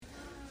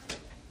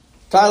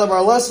Title of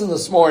our lesson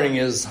this morning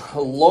is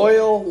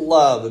Loyal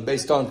Love,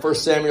 based on 1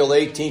 Samuel, the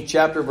 18th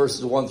chapter,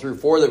 verses 1 through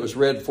 4 that was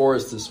read for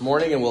us this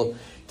morning. And we'll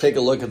take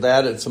a look at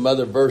that and some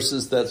other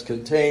verses that's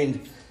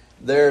contained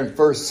there in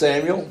 1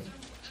 Samuel.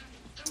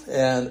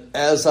 And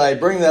as I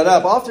bring that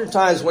up,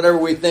 oftentimes whenever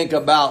we think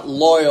about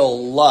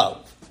loyal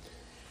love,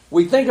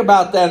 we think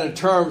about that in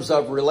terms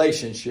of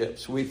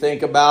relationships. We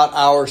think about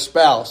our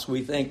spouse.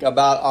 We think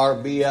about our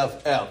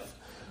BFF,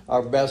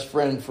 our best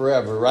friend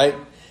forever, right?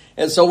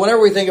 And so whenever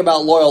we think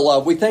about loyal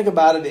love, we think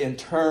about it in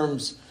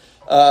terms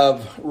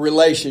of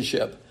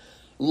relationship.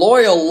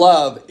 Loyal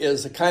love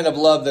is the kind of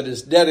love that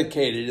is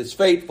dedicated, it's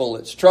faithful,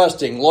 it's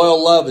trusting.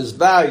 Loyal love is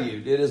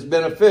valued, it is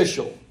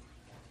beneficial.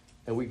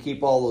 And we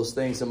keep all those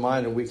things in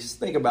mind, and we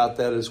think about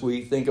that as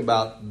we think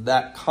about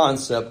that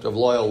concept of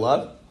loyal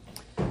love.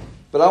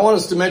 But I want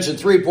us to mention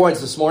 3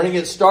 points this morning.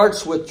 It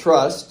starts with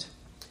trust.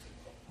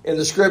 In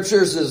the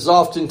scriptures, it is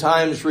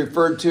oftentimes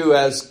referred to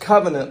as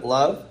covenant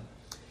love.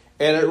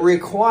 And it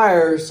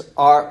requires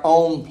our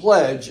own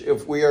pledge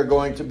if we are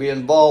going to be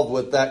involved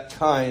with that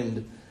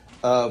kind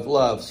of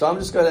love. So I'm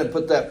just going to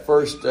put that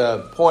first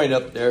point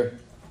up there,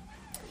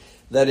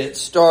 that it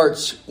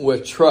starts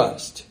with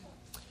trust.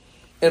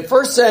 In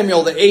 1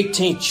 Samuel, the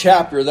 18th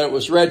chapter that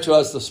was read to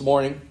us this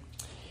morning,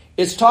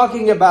 it's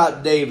talking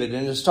about David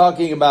and it's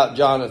talking about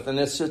Jonathan.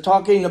 It's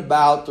talking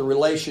about the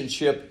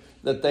relationship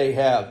that they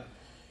have.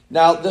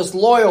 Now, this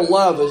loyal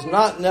love is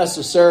not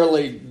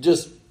necessarily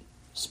just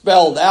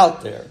spelled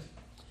out there,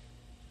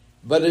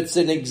 but it's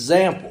an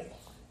example.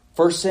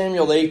 1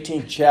 Samuel, the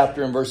 18th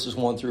chapter and verses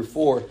 1 through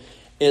 4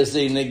 is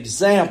an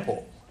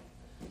example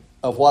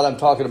of what I'm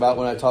talking about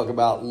when I talk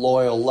about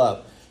loyal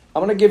love. I'm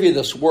going to give you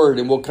this word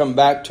and we'll come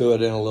back to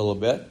it in a little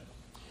bit.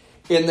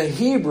 In the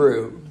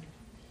Hebrew,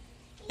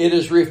 it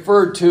is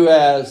referred to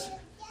as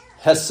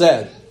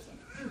hesed.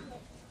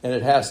 And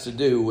it has to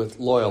do with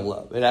loyal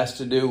love. It has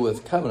to do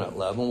with covenant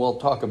love. And we'll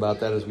talk about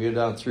that as we go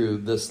down through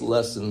this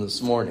lesson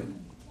this morning.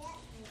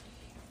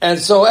 And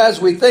so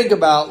as we think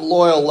about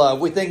loyal love,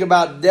 we think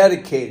about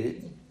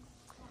dedicated.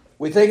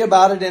 We think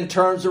about it in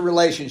terms of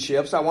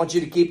relationships. I want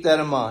you to keep that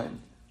in mind.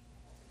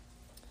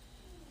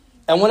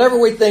 And whenever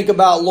we think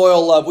about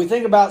loyal love, we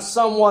think about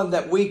someone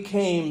that we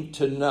came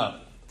to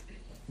know.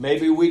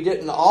 Maybe we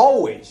didn't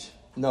always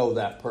know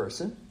that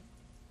person,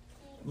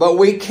 but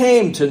we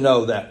came to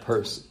know that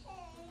person.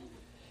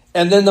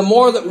 And then the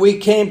more that we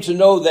came to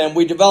know them,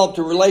 we developed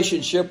a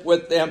relationship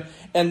with them,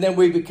 and then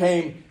we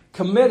became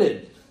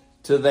committed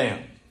to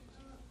them.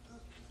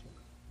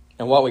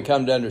 And what we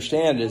come to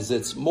understand is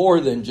it's more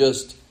than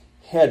just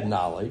head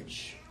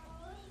knowledge.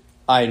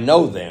 I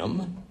know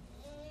them.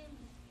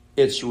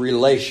 It's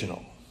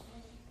relational.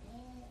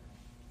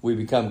 We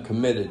become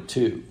committed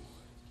to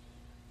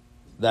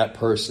that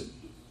person.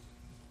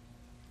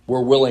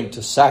 We're willing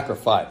to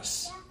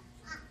sacrifice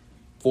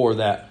for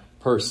that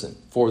person,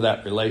 for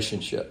that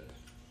relationship.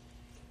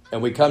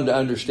 And we come to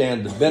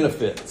understand the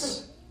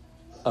benefits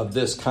of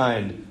this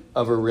kind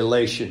of a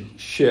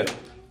relationship.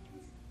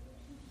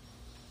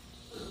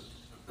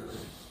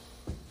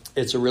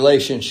 It's a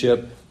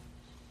relationship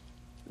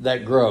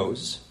that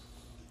grows.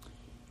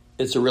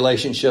 It's a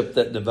relationship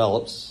that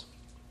develops.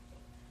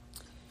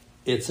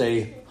 It's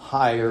a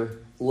higher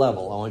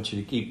level. I want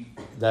you to keep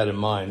that in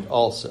mind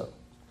also.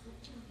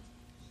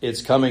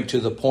 It's coming to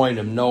the point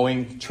of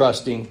knowing,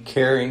 trusting,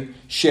 caring,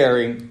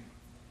 sharing,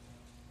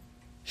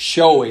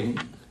 showing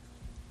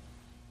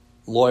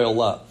loyal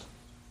love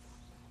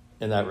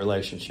in that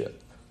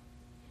relationship.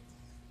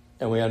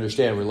 And we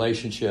understand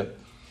relationship,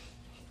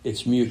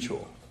 it's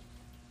mutual.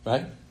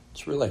 Right?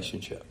 It's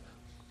relationship.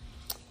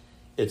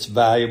 It's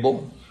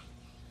valuable.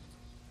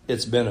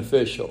 It's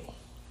beneficial.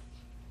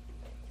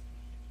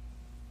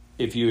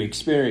 If you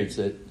experience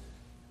it,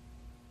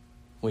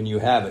 when you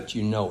have it,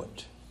 you know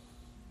it.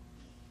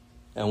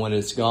 And when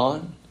it's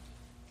gone,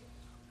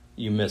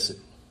 you miss it.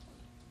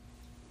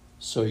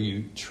 So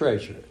you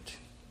treasure it.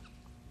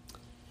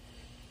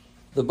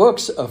 The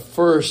books of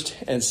 1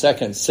 and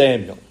 2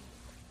 Samuel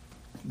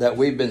that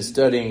we've been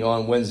studying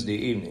on Wednesday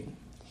evening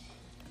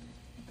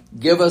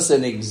give us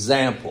an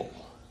example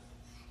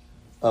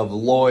of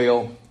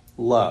loyal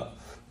love.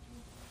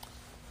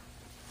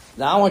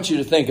 Now I want you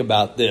to think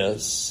about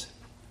this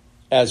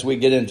as we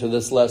get into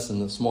this lesson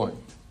this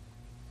morning.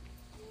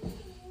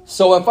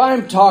 So if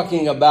I'm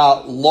talking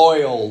about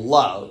loyal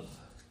love,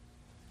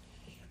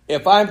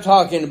 if I'm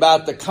talking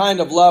about the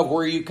kind of love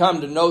where you come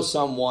to know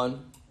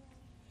someone,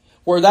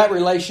 where that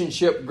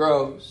relationship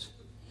grows,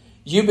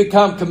 you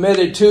become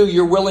committed to,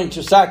 you're willing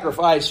to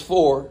sacrifice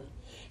for,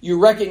 you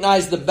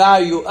recognize the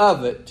value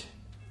of it.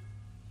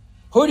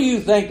 Who do you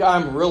think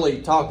I'm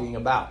really talking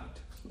about?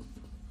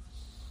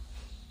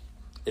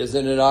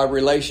 Isn't it our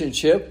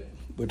relationship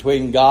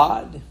between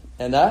God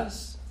and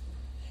us?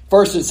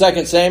 1 and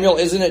 2 Samuel,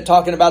 isn't it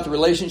talking about the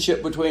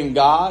relationship between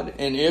God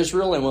and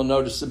Israel? And we'll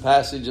notice some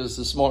passages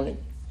this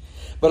morning.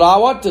 But I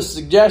want to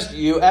suggest to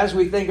you, as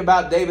we think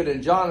about David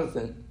and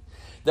Jonathan,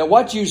 that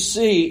what you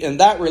see in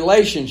that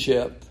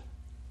relationship,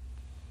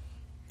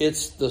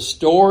 it's the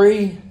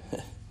story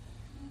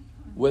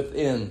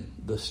within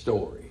the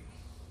story.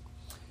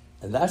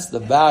 And that's the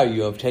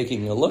value of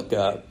taking a look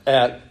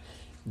at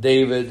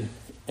David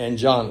and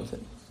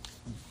Jonathan.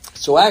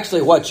 So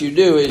actually what you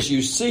do is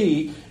you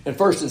see in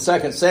 1st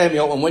and 2nd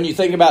Samuel, and when you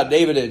think about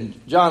David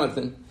and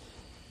Jonathan,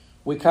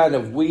 we kind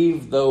of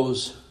weave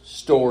those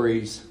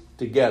stories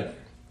together.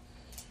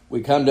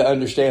 We come to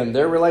understand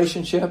their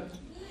relationship,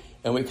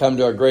 and we come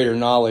to a greater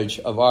knowledge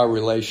of our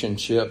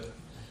relationship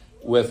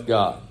with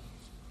God.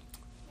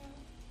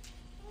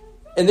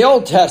 In the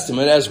Old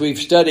Testament, as we've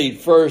studied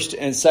 1st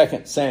and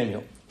 2nd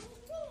Samuel,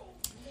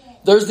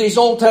 there's these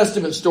Old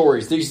Testament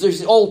stories,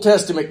 these Old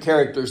Testament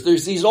characters,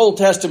 there's these Old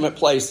Testament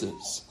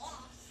places.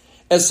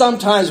 And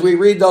sometimes we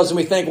read those and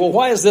we think, well,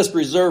 why is this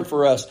reserved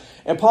for us?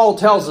 And Paul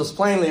tells us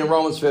plainly in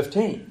Romans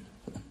 15,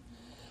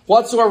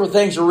 whatsoever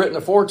things are written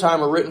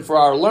aforetime are written for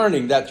our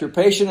learning, that through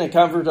patience and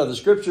comfort of the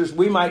Scriptures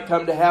we might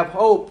come to have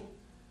hope.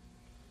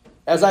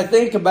 As I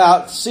think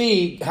about,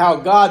 see how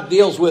God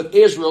deals with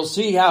Israel,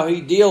 see how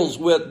he deals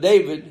with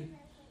David,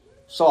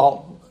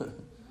 Saul,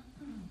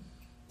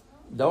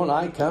 don't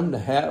I come to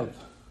have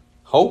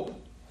hope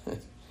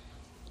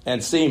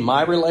and see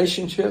my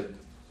relationship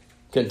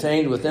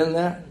contained within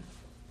that?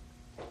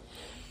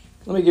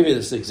 Let me give you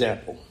this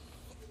example.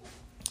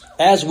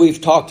 As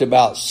we've talked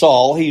about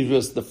Saul, he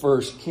was the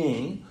first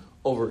king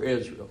over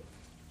Israel.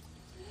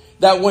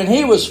 That when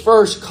he was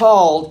first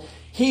called,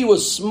 he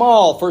was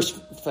small. 1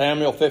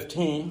 Samuel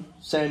 15,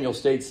 Samuel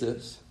states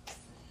this.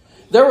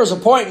 There was a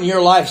point in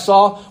your life,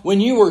 Saul,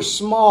 when you were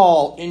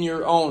small in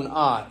your own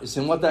eyes.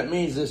 And what that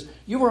means is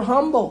you were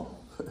humble.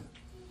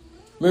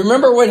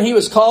 Remember when he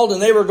was called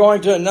and they were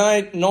going to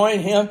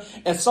anoint him?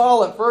 And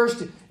Saul at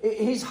first,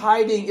 he's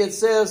hiding, it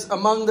says,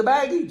 among the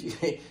baggage.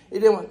 He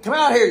didn't want, come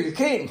out here, you're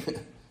king.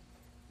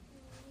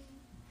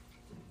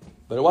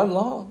 But it wasn't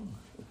long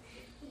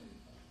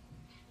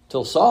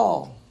till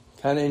Saul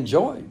kind of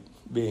enjoyed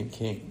being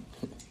king.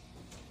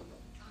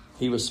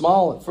 He was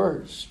small at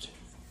first.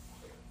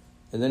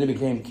 And then he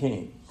became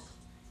king.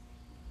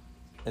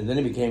 And then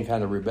he became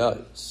kind of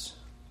rebellious.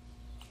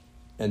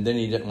 And then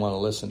he didn't want to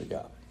listen to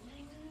God.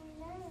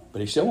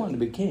 But he still wanted to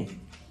be king.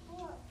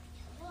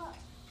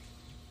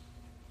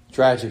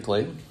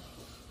 Tragically,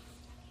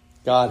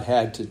 God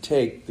had to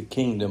take the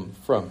kingdom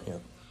from him.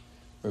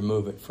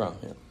 Remove it from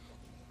him.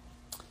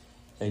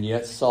 And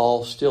yet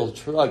Saul still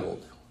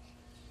struggled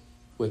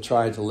with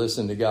trying to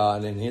listen to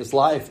God. And his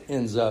life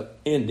ends up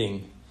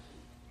ending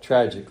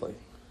tragically.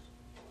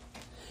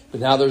 But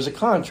now there's a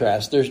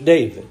contrast. There's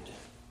David.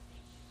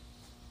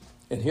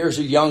 And here's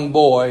a young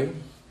boy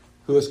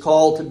who is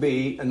called to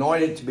be,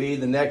 anointed to be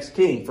the next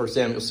king, 1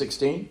 Samuel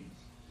 16.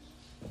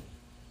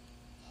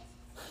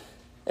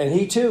 And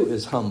he too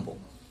is humble.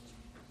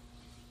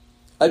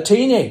 A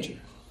teenager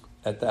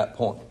at that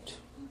point.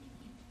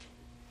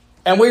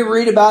 And we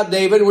read about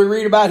David, we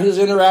read about his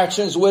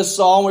interactions with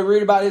Saul, we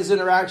read about his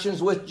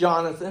interactions with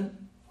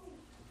Jonathan.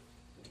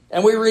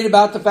 And we read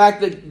about the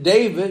fact that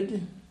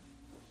David,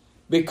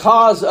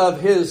 because of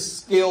his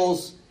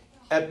skills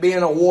at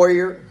being a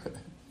warrior,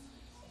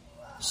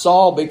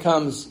 Saul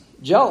becomes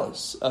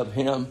jealous of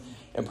him,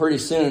 and pretty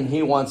soon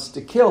he wants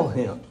to kill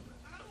him.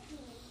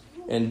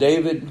 And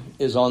David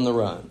is on the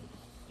run.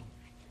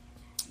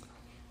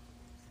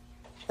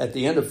 At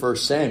the end of 1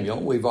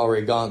 Samuel, we've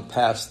already gone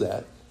past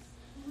that.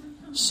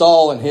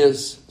 Saul and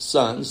his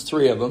sons,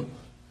 3 of them,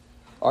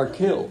 are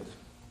killed.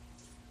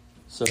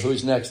 So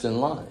who's next in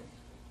line?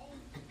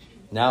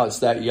 Now it's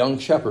that young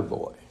shepherd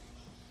boy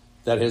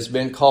that has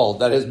been called,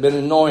 that has been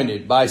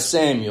anointed by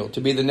Samuel to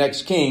be the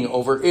next king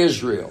over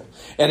Israel.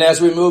 And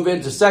as we move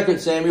into 2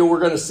 Samuel, we're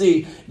going to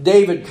see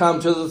David come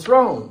to the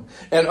throne.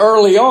 And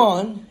early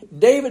on,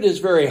 David is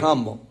very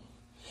humble.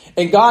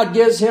 And God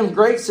gives him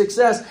great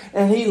success,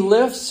 and he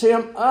lifts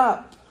him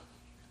up.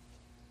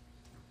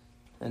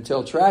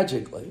 Until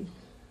tragically,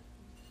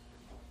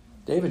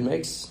 David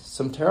makes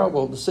some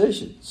terrible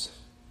decisions,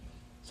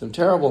 some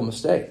terrible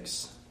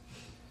mistakes.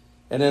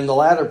 And in the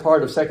latter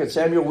part of 2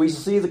 Samuel, we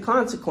see the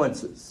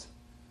consequences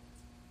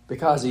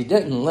because he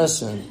didn't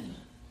listen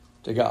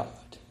to God.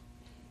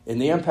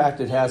 And the impact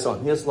it has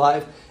on his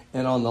life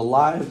and on the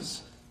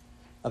lives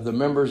of the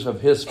members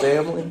of his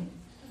family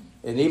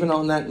and even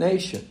on that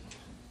nation.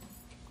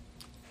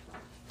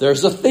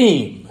 There's a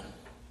theme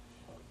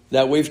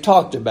that we've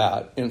talked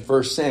about in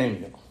 1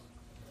 Samuel.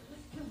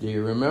 Do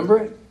you remember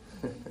it?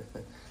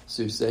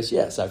 Sue says,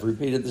 yes, I've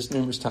repeated this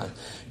numerous times.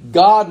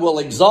 God will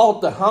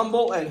exalt the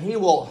humble and he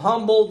will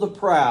humble the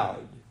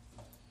proud.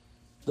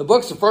 The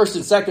books of 1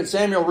 and 2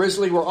 Samuel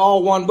originally were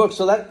all one book,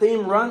 so that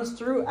theme runs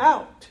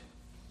throughout.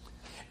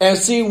 And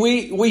see,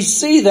 we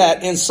see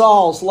that in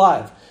Saul's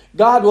life.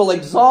 God will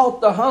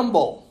exalt the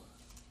humble,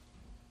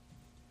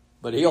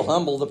 but he'll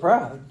humble the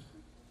proud.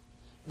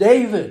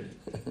 David,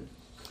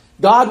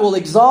 God will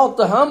exalt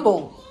the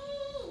humble,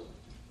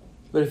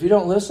 but if you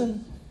don't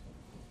listen,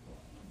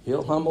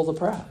 he'll humble the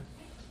proud.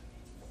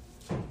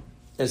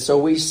 And so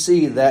we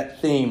see that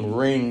theme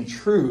ring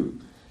true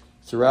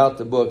throughout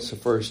the books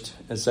of 1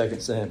 and 2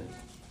 Samuel.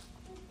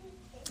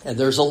 And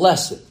there's a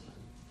lesson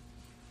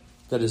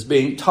that is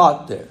being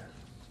taught there.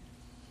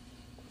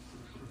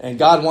 And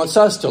God wants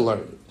us to learn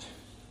it.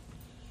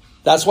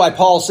 That's why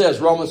Paul says,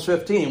 Romans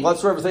 15,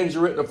 whatsoever things are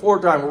written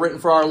aforetime were written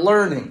for our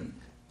learning.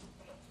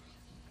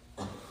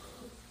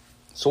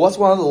 So what's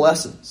one of the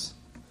lessons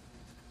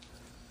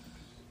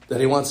that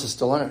he wants us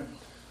to learn?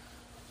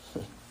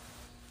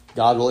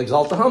 God will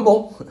exalt the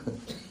humble,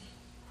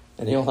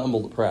 and he'll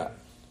humble the proud.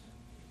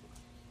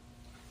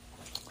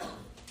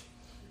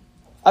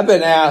 I've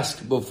been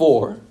asked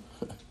before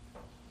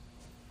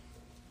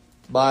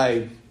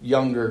by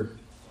younger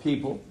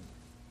people,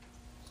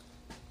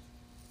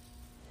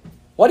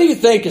 what do you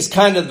think is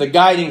kind of the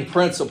guiding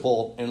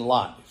principle in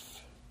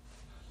life?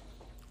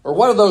 Or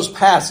what are those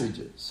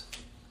passages?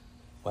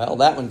 Well,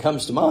 that one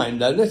comes to mind,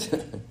 doesn't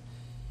it?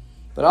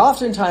 But I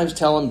oftentimes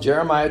tell them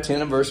Jeremiah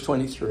 10 and verse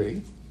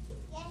 23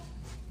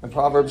 and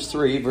Proverbs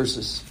 3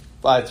 verses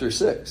 5 through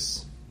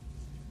 6.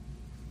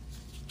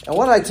 And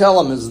what I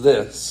tell them is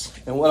this,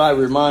 and what I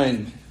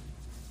remind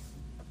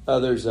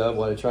others of,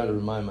 what I try to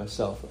remind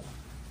myself of.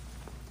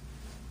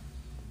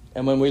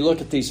 And when we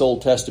look at these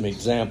Old Testament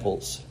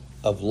examples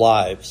of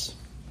lives,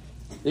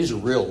 these are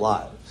real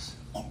lives.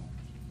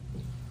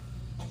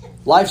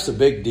 Life's a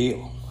big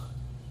deal.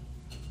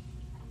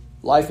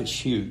 Life is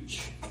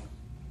huge.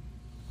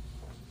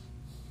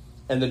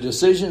 And the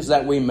decisions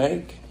that we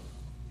make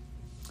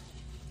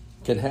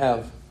can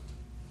have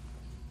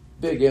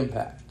big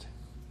impact.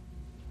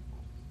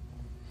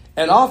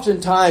 And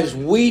oftentimes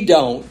we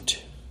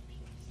don't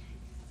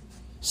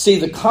see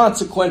the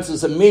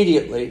consequences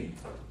immediately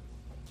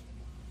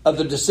of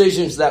the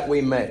decisions that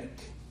we make.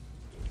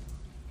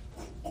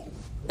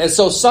 And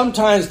so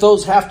sometimes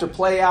those have to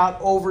play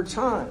out over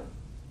time.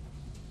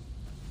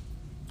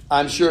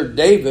 I'm sure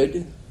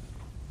David,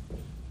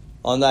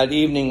 on that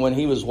evening when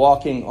he was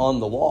walking on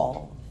the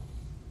wall,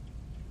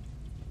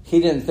 he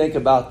didn't think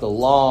about the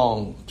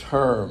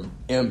long-term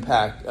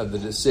impact of the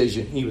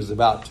decision he was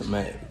about to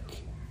make.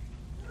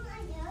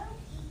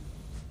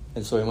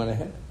 And so he went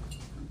ahead.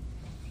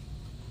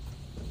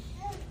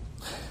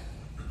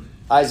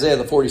 Isaiah,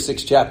 the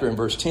 46th chapter in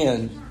verse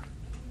 10,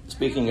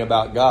 speaking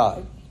about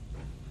God,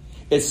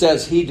 it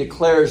says he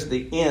declares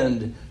the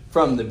end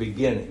from the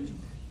beginning.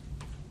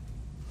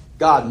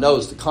 God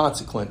knows the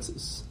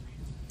consequences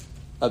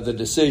of the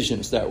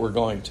decisions that we're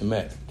going to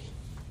make.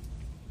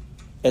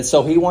 And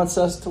so he wants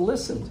us to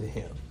listen to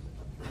him.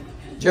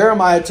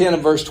 Jeremiah 10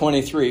 and verse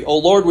 23. O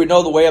Lord, we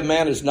know the way of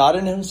man is not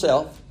in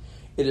himself.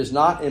 It is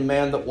not in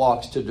man that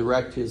walks to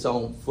direct his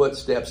own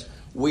footsteps.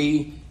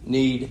 We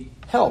need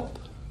help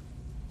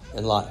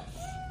in life.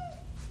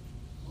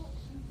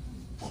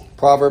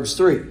 Proverbs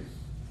 3.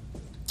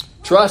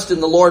 Trust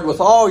in the Lord with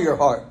all your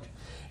heart,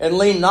 and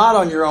lean not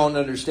on your own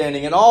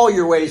understanding. In all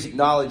your ways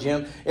acknowledge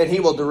him, and he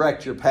will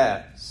direct your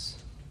paths.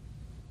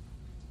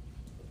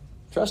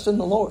 Trust in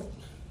the Lord.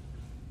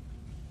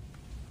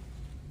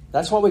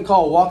 That's what we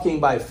call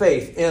walking by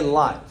faith in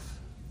life.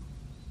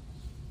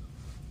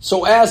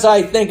 So as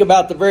I think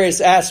about the various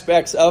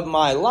aspects of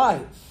my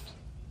life,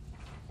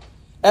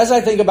 as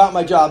I think about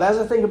my job, as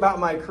I think about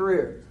my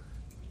career,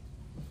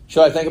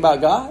 should I think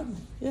about God?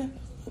 Yeah.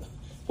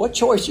 What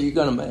choice are you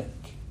going to make?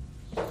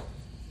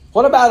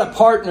 What about a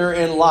partner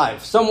in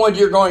life? Someone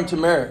you're going to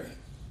marry?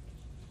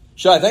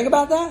 Should I think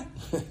about that?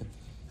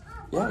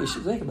 Yeah, you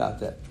should think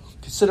about that.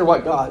 Consider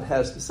what God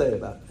has to say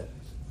about that.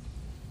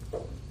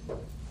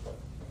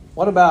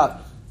 What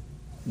about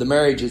the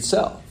marriage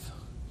itself?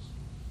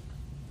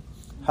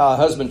 How a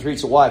husband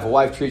treats a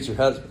wife treats her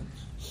husband.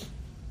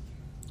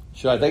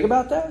 Should I think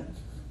about that?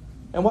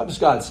 And what does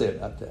God say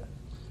about that?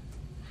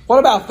 What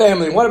about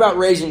family? What about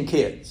raising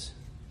kids?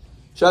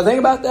 Should I think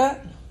about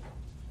that?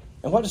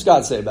 And what does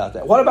God say about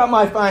that? What about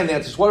my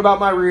finances? What about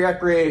my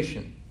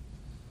recreation?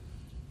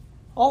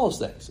 All those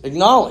things.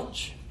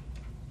 Acknowledge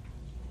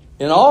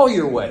in all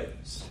your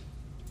ways,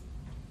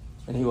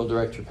 and he will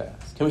direct your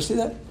paths. Can we see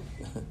that?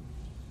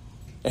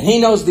 And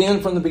he knows the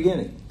end from the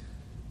beginning.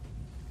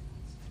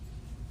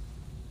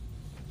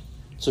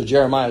 So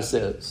Jeremiah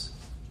says,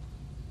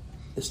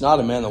 it's not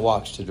a man that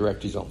walks to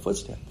direct his own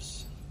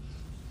footsteps.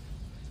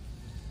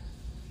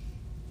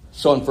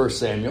 So in 1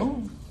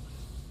 Samuel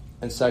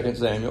and 2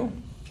 Samuel,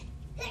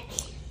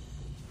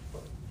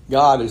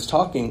 God is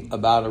talking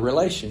about a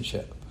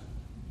relationship.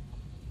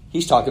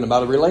 He's talking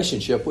about a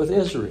relationship with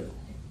Israel.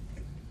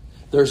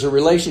 There's a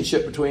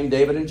relationship between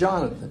David and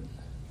Jonathan.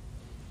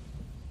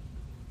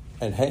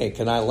 And hey,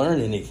 can I learn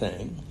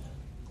anything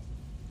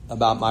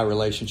about my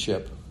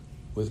relationship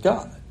with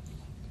God?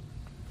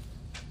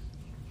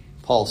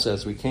 Paul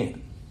says we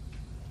can.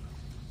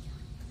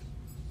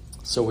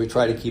 So we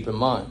try to keep in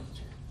mind,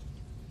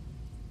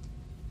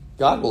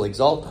 God will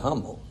exalt the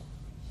humble,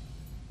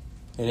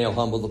 and he'll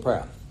humble the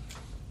proud.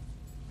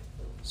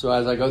 So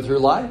as I go through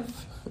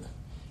life,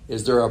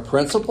 is there a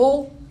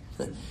principle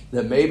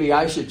that maybe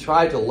I should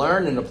try to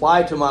learn and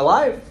apply to my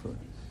life?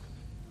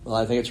 Well,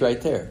 I think it's right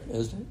there,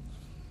 isn't it?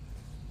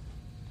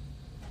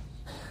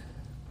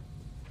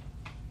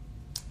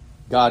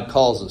 God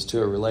calls us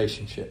to a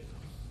relationship.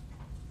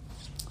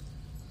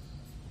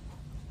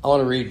 I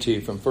want to read to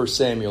you from 1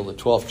 Samuel, the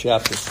 12th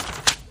chapter,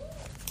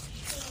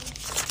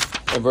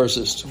 and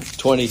verses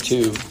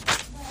 22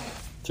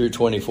 through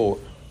 24.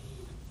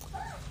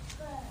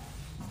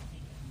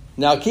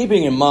 Now,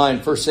 keeping in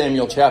mind 1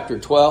 Samuel chapter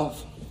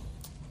 12,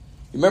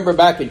 remember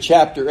back in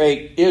chapter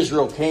 8,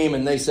 Israel came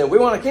and they said, we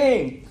want a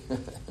king.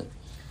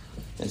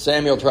 And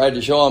Samuel tried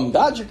to show them,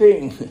 God's your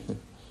king.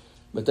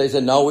 But they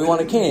said, no, we want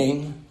a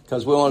king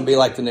because we want to be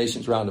like the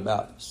nations round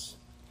about us.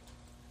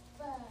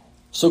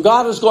 So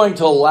God is going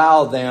to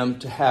allow them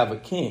to have a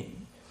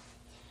king.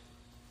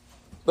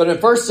 But in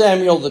 1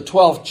 Samuel, the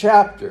 12th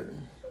chapter,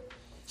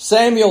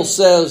 Samuel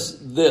says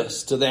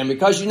this to them,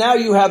 because now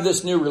you have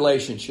this new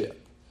relationship.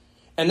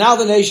 And now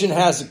the nation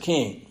has a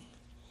king.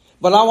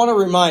 But I want to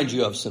remind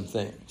you of some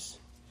things.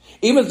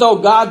 Even though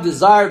God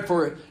desired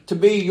for it to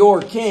be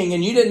your king,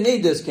 and you didn't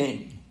need this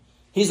king,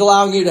 He's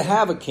allowing you to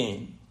have a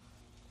king.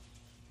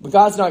 But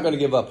God's not going to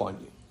give up on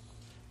you.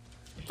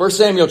 1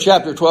 Samuel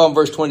chapter 12,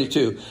 verse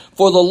 22.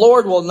 For the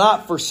Lord will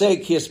not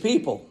forsake His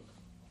people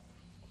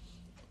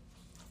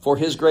for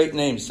His great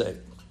name's sake.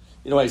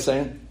 You know what He's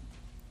saying?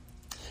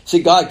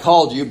 See, God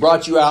called you,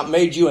 brought you out,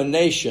 made you a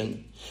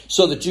nation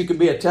so that you could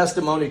be a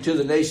testimony to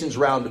the nations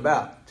round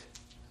about.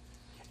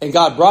 And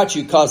God brought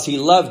you because He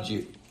loved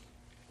you.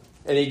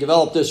 And He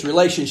developed this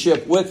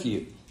relationship with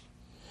you.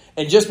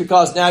 And just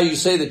because now you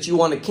say that you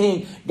want a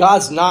king,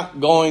 God's not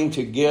going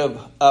to give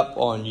up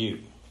on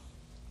you.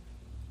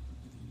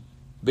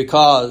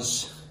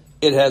 Because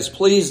it has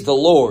pleased the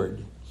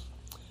Lord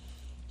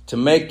to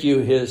make you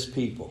His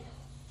people.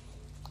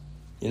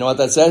 You know what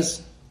that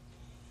says?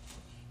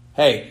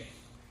 Hey,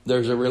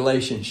 there's a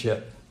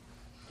relationship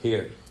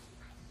here.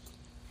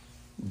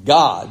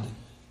 God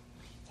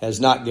has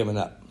not given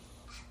up.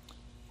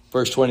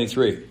 Verse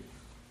 23.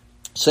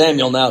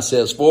 Samuel now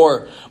says,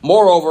 for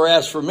moreover,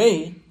 as for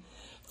me,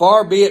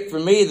 far be it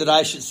from me that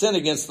I should sin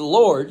against the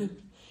Lord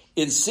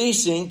in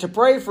ceasing to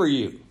pray for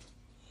you.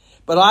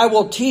 But I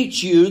will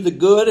teach you the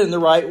good and the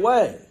right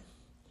way.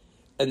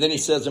 And then he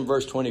says in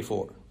verse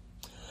 24,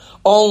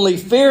 only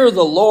fear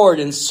the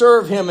Lord and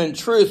serve Him in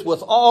truth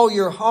with all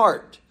your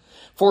heart.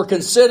 For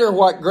consider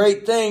what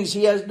great things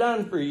He has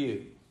done for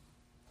you.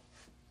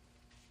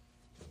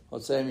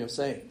 What's Samuel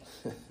saying?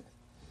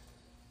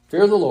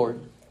 Fear the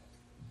Lord.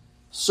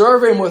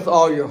 Serve Him with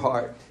all your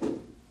heart. And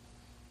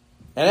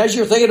as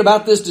you're thinking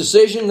about this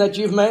decision that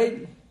you've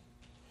made,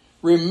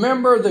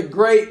 remember the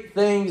great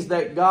things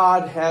that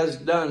God has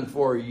done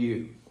for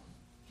you.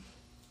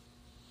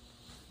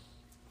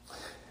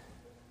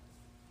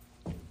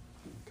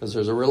 Because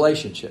there's a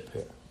relationship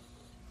here.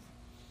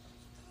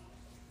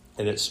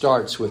 And it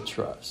starts with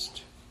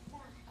trust.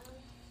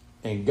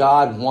 And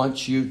God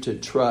wants you to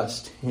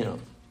trust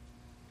Him.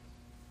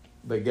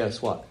 But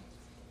guess what?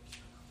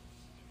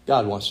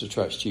 God wants to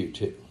trust you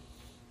too.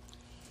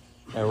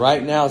 And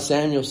right now,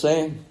 Samuel's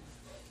saying,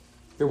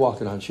 you're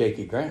walking on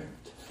shaky ground.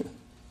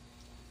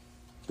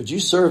 But you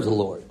serve the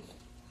Lord.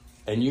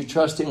 And you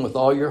trust Him with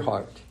all your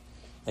heart.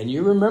 And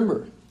you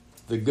remember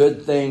the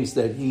good things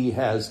that He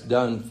has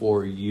done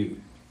for you.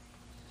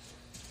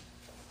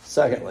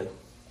 Secondly,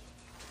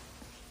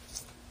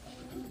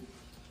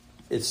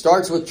 it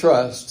starts with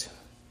trust,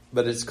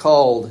 but it's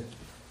called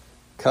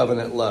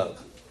covenant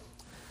love.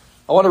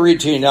 I want to read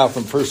to you now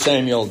from 1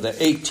 Samuel, the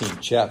 18th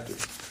chapter.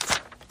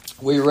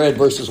 We read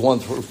verses 1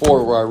 through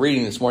 4 were our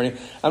reading this morning.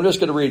 I'm just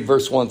going to read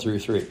verse 1 through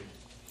 3.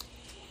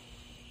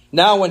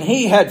 Now when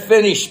he had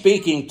finished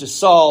speaking to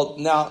Saul,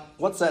 now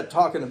what's that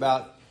talking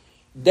about?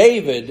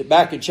 David,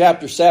 back in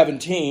chapter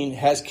 17,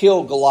 has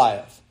killed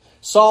Goliath.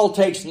 Saul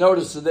takes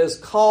notice of this,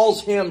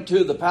 calls him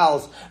to the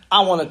palace.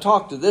 I want to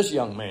talk to this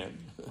young man.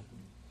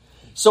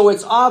 So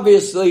it's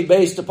obviously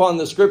based upon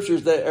the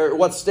scriptures that, or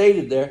what's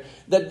stated there,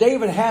 that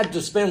David had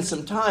to spend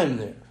some time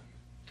there.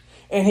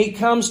 And he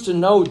comes to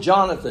know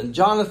Jonathan.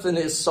 Jonathan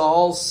is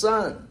Saul's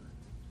son.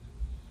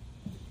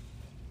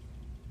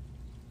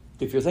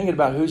 If you're thinking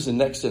about who's the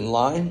next in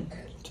line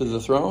to the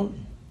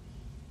throne,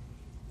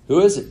 who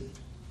is it?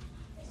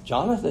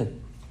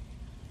 Jonathan.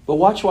 But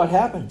watch what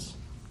happens.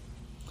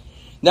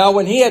 Now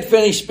when he had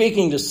finished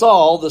speaking to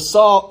Saul, the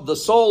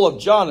soul of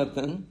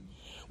Jonathan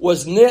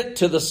was knit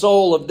to the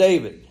soul of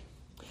David.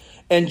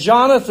 And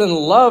Jonathan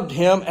loved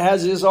him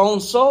as his own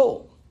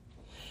soul.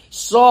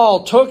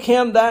 Saul took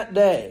him that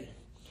day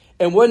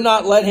and would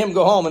not let him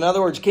go home. In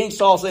other words, King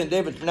Saul saying,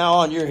 David, from now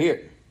on, you're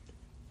here.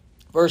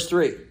 Verse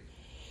 3.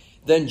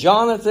 Then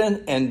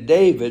Jonathan and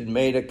David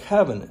made a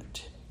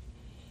covenant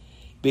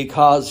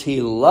because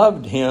he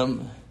loved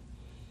him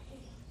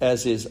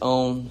as his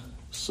own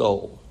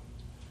soul.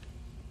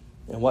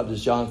 And what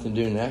does Jonathan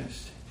do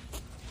next?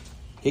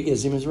 He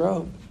gives him his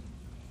robe.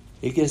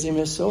 He gives him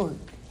his sword.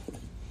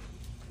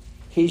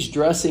 He's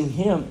dressing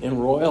him in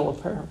royal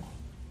apparel.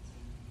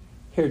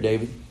 Here,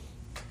 David,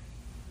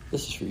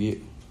 this is for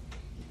you.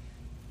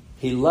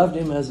 He loved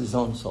him as his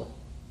own soul.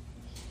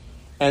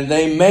 And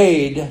they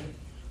made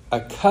a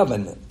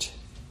covenant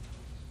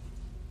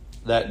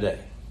that day.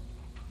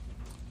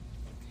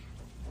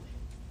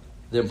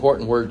 The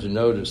important word to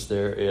notice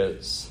there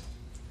is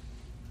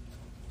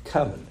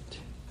covenant.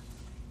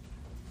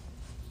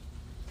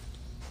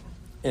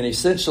 And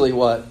essentially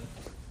what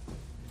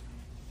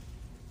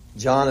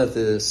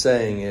Jonathan is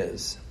saying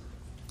is,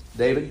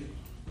 David,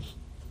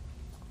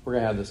 we're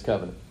going to have this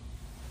covenant.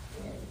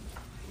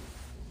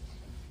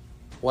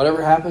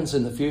 whatever happens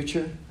in the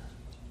future,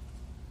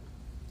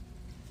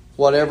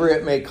 whatever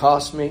it may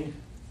cost me,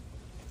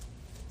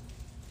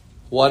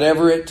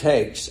 whatever it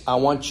takes, I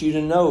want you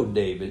to know,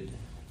 David,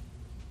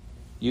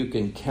 you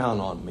can count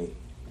on me.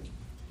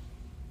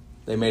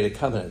 They made a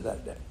covenant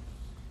that day.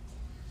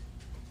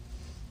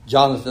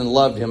 Jonathan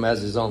loved him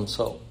as his own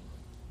soul.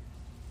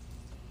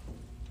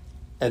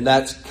 And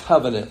that's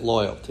covenant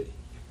loyalty.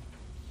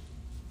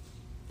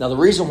 Now, the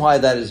reason why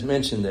that is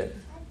mentioned there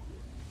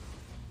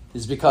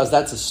is because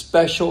that's a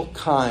special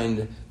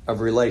kind of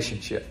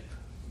relationship.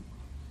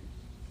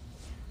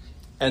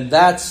 And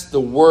that's the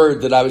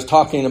word that I was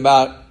talking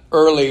about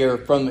earlier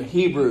from the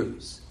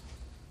Hebrews.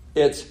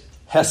 It's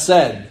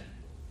hesed.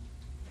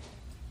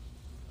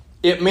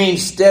 It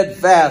means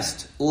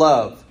steadfast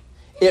love.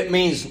 It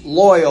means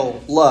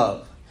loyal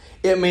love.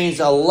 It means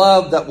a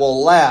love that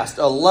will last,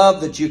 a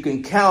love that you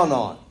can count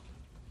on.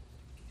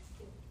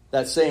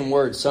 That same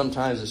word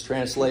sometimes is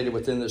translated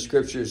within the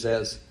scriptures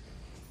as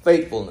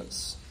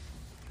faithfulness.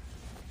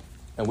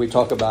 And we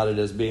talk about it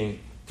as being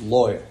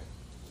loyal.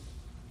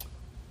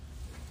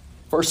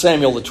 1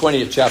 Samuel, the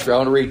 20th chapter. I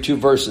want to read two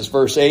verses,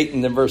 verse 8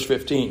 and then verse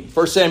 15.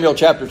 1 Samuel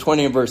chapter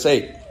 20 and verse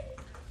 8.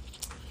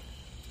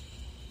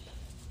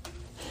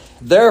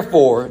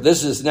 Therefore,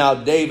 this is now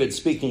David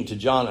speaking to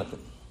Jonathan.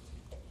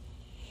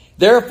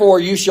 Therefore,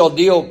 you shall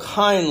deal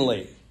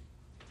kindly.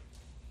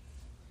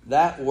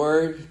 That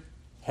word,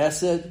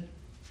 hesed,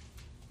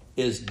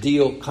 is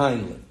deal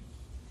kindly.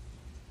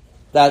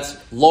 That's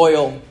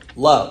loyal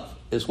love,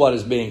 is what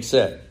is being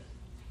said.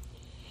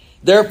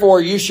 Therefore,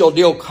 you shall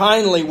deal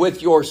kindly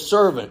with your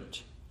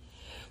servant,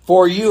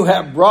 for you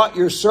have brought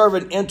your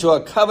servant into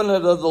a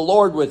covenant of the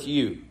Lord with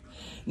you.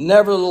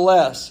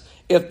 Nevertheless,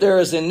 if there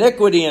is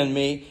iniquity in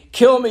me,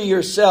 kill me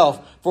yourself,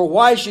 for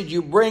why should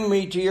you bring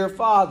me to your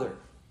father?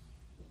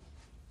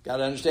 Got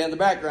to understand the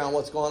background,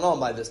 what's going on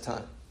by this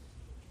time.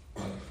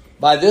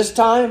 By this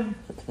time,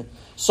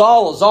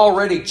 Saul has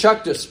already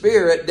chucked a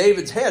spear at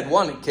David's head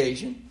one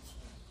occasion.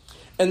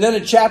 And then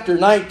in chapter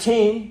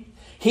 19,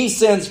 he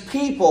sends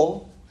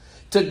people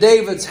to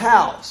David's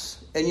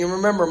house. And you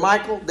remember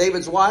Michal,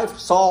 David's wife,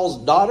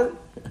 Saul's daughter?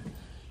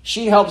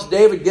 She helps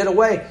David get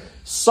away.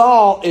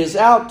 Saul is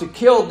out to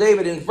kill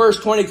David. In verse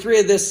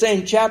 23 of this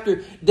same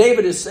chapter,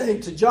 David is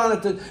saying to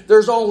Jonathan,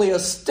 there's only a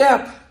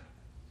step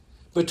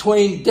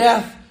between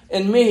death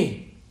and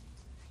me.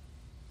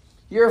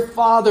 Your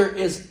father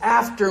is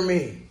after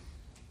me.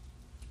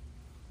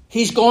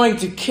 He's going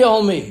to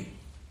kill me.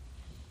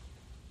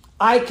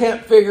 I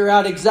can't figure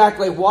out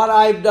exactly what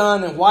I've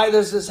done and why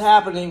this is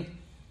happening.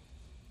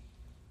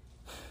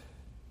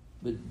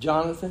 But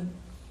Jonathan,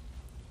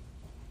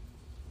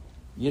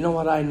 you know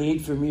what I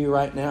need from you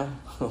right now?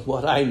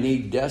 What I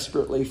need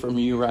desperately from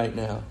you right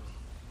now?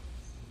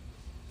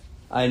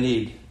 I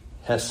need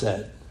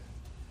hesed.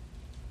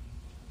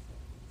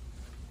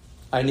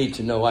 I need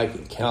to know I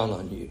can count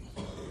on you.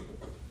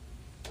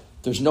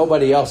 There's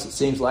nobody else, it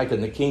seems like,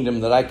 in the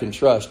kingdom that I can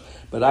trust,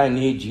 but I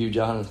need you,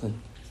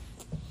 Jonathan.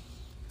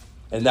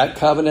 And that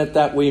covenant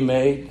that we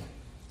made,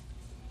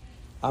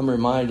 I'm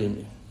reminding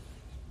you,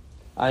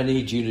 I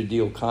need you to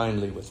deal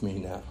kindly with me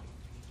now.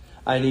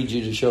 I need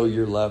you to show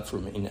your love for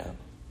me now.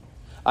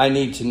 I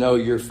need to know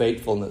your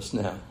faithfulness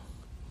now.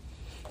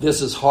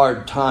 This is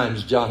hard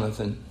times,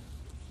 Jonathan.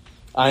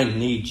 I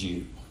need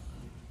you.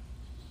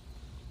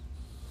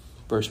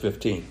 Verse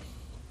 15.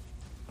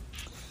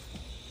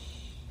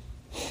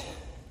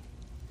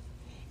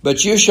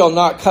 But you shall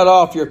not cut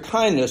off your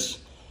kindness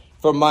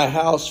from my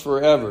house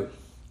forever.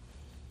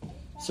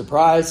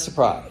 Surprise,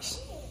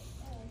 surprise.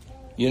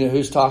 You know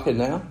who's talking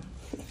now?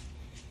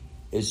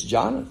 It's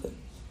Jonathan.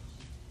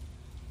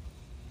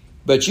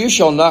 But you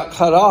shall not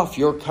cut off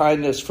your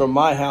kindness from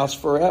my house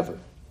forever.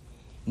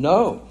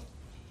 No,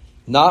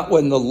 not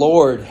when the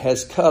Lord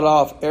has cut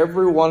off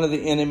every one of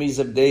the enemies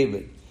of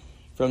David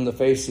from the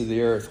face of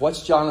the earth.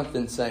 What's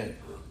Jonathan saying?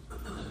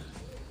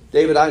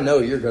 David, I know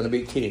you're going to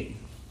be king.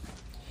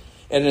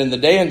 And in the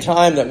day and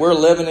time that we're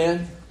living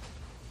in,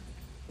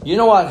 you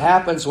know what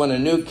happens when a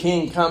new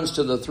king comes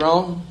to the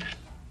throne?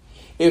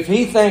 If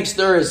he thinks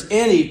there is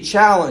any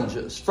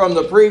challenges from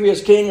the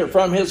previous king or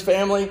from his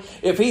family,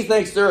 if he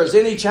thinks there is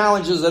any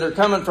challenges that are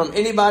coming from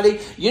anybody,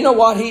 you know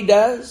what he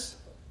does?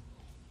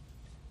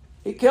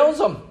 He kills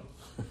them.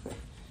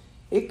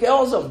 He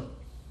kills them.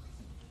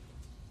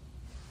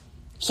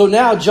 So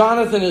now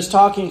Jonathan is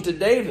talking to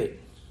David.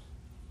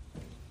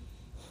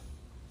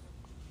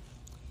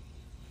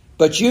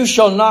 But you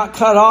shall not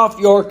cut off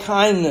your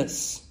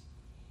kindness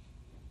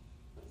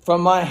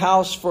from my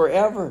house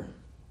forever.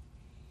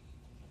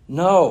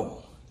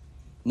 No,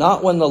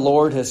 not when the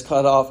Lord has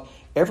cut off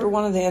every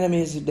one of the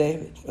enemies of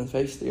David from the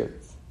face of the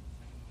earth.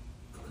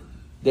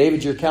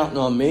 David, you're counting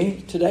on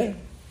me today?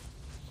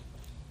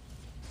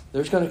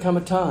 There's going to come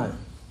a time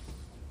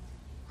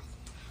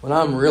when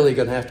I'm really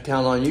going to have to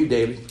count on you,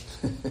 David.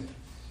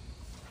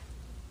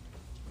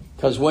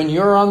 Because when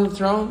you're on the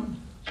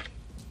throne,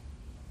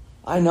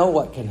 I know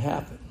what can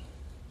happen.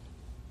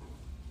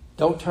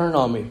 Don't turn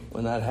on me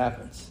when that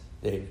happens,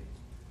 David.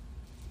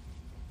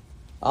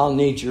 I'll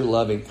need your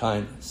loving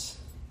kindness.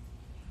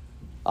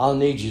 I'll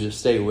need you to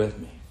stay with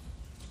me.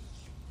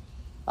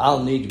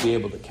 I'll need to be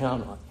able to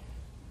count on you.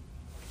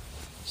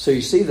 So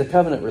you see the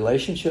covenant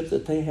relationship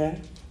that they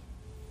had?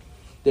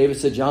 David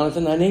said,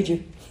 Jonathan, I need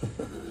you.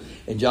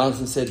 And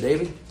Jonathan said,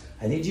 David,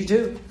 I need you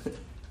too.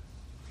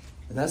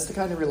 And that's the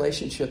kind of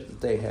relationship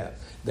that they have.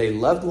 They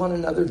loved one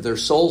another. Their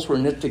souls were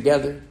knit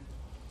together.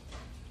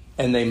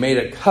 And they made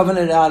a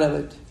covenant out of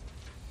it.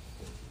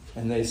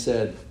 And they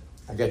said,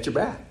 I got your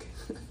back.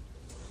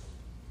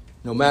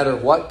 No matter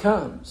what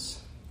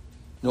comes,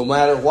 no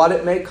matter what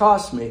it may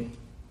cost me,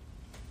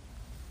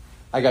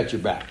 I got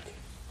your back.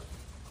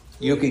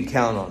 You can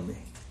count on me.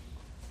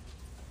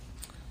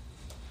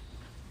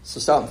 So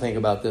stop and think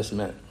about this a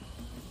minute.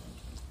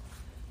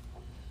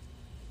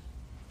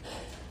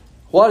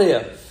 What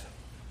if,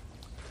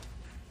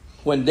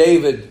 when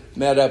David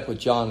met up with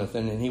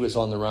Jonathan and he was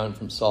on the run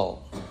from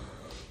Saul,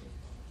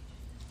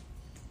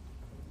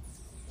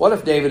 what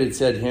if David had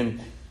said to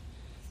him,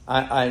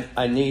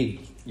 I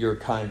need your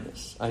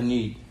kindness. I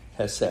need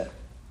Hesed.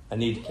 I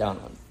need to count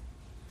on you.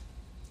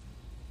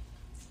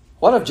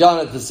 What if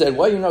Jonathan said,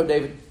 well, you know,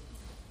 David,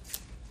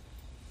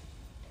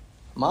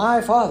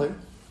 my father,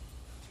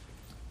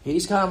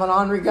 he's kind of an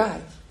ornery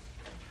guy.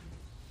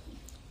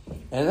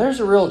 And there's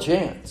a real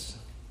chance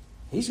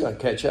he's going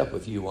to catch up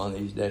with you one of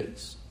these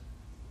days.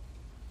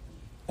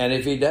 And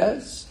if he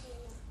does,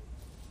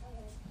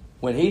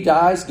 when he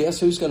dies, guess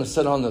who's going to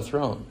sit on the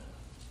throne?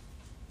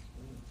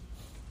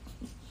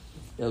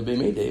 It'll be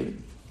me,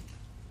 David.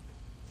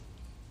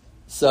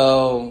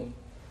 So,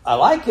 I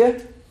like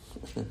you.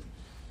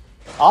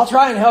 I'll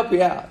try and help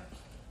you out.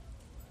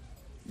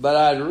 But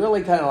I'd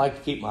really kind of like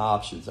to keep my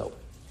options open.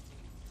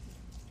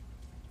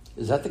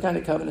 Is that the kind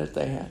of covenant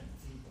they had?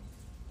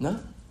 No.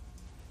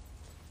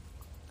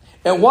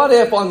 And what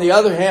if, on the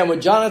other hand,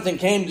 when Jonathan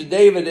came to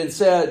David and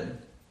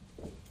said,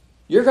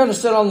 you're going to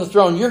sit on the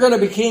throne, you're going to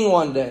be king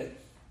one day,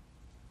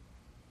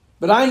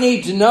 but I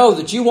need to know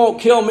that you won't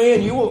kill me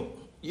and you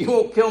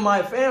won't kill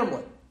my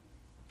family.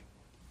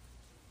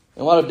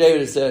 And what if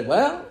David had said,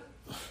 well,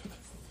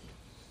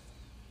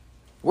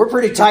 we're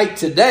pretty tight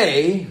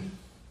today,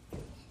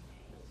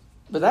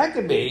 but that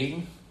could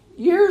be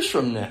years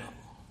from now.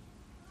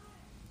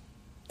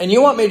 And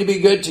you want me to be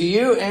good to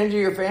you and to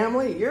your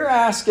family? You're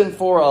asking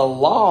for a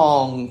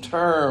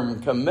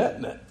long-term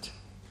commitment.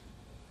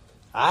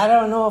 I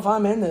don't know if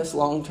I'm in this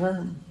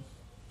long-term.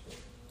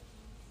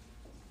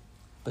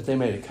 But they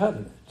made a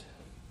covenant.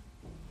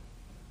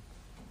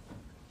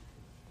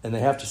 And they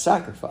have to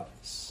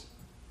sacrifice.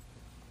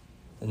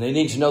 And they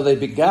need to know they've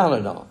been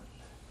counted on.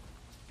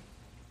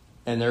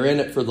 And they're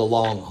in it for the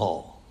long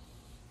haul.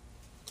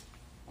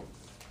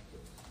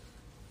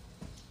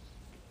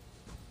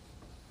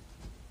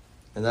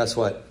 And that's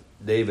what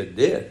David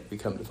did, we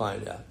come to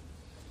find out,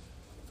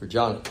 for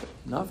Jonathan.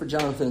 Not for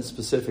Jonathan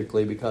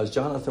specifically, because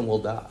Jonathan will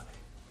die.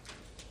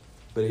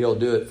 But he'll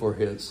do it for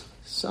his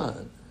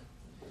son.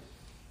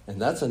 And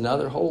that's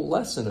another whole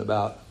lesson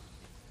about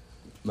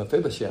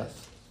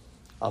Mephibosheth.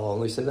 I'll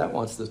only say that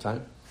once this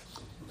time.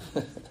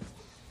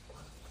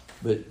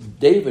 But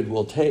David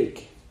will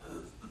take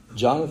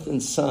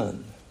Jonathan's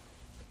son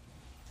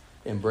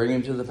and bring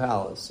him to the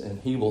palace,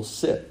 and he will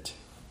sit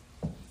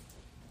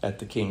at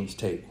the king's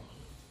table.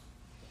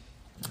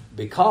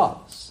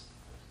 Because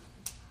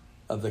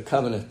of the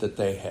covenant that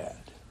they had.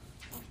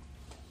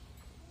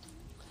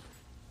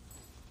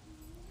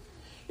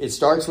 It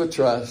starts with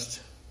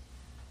trust,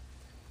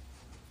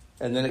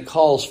 and then it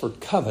calls for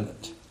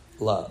covenant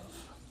love.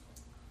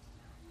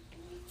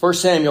 1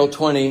 Samuel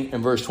 20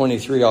 and verse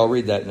 23, I'll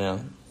read that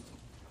now.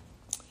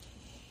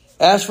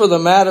 As for the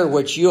matter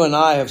which you and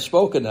I have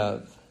spoken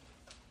of,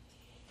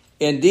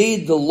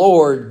 indeed the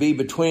Lord be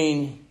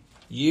between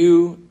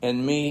you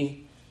and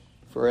me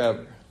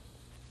forever.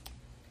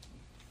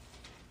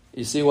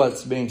 You see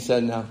what's being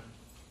said now?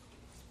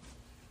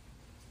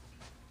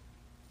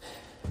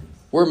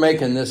 We're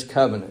making this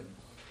covenant.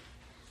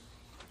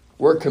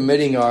 We're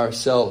committing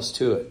ourselves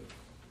to it.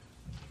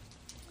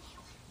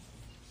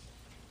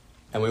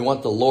 And we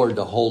want the Lord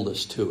to hold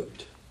us to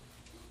it.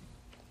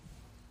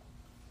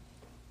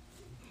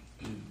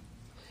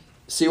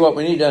 See, what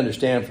we need to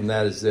understand from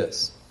that is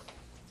this.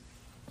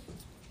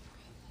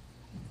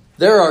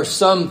 There are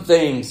some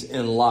things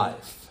in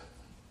life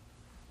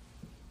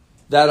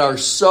that are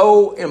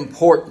so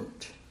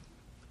important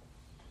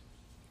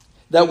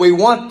that we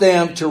want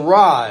them to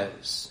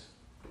rise,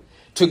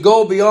 to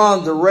go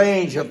beyond the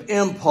range of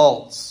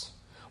impulse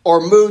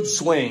or mood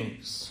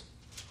swings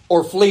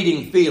or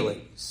fleeting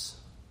feelings.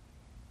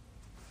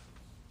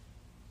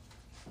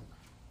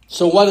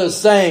 So what it's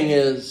saying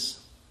is,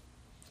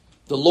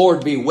 the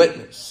Lord be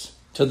witness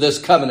to this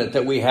covenant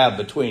that we have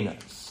between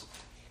us.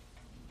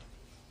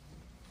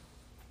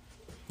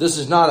 This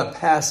is not a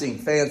passing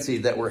fancy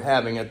that we're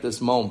having at this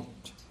moment.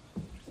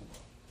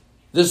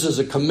 This is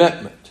a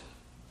commitment.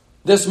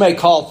 This may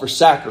call for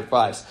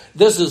sacrifice.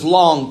 This is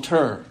long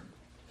term.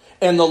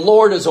 And the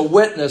Lord is a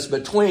witness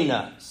between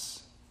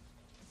us.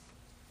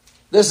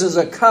 This is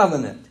a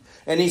covenant.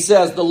 And he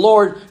says, the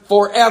Lord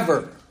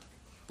forever.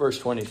 Verse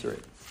 23.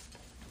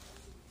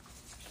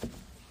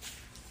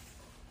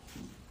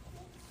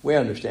 We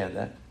understand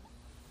that.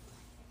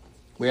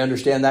 We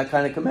understand that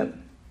kind of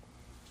commitment.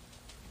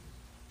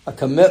 A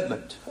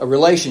commitment, a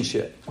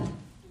relationship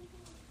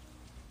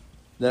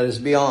that is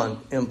beyond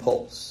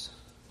impulse.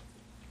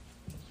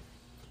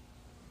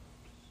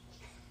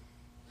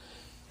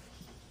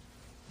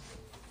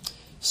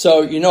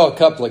 So, a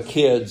couple of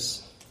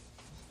kids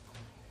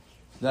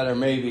that are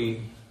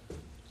maybe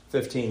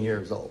 15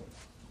 years old.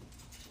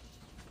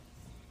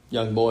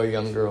 Young boy,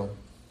 young girl.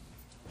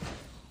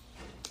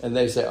 And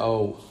they say,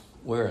 oh,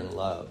 we're in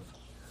love.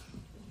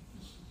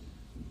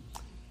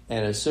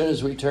 And as soon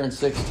as we turn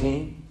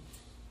 16,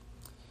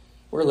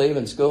 we're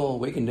leaving school.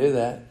 We can do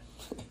that.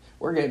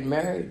 We're getting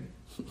married.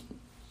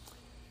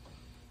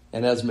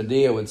 And as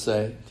Medea would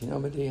say, do you know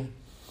Medea?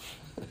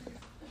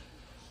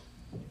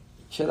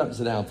 Shut up and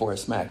sit down before I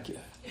smack you.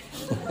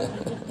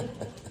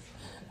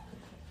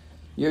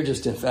 You're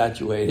just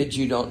infatuated.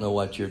 You don't know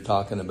what you're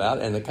talking about.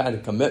 And the kind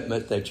of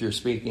commitment that you're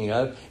speaking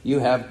of, you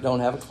don't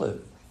have a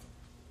clue.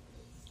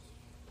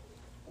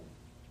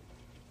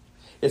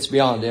 It's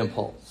beyond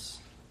impulse.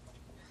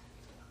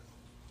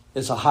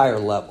 It's a higher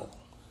level.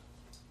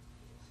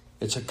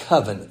 It's a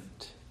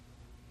covenant.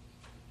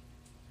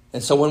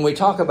 And so when we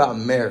talk about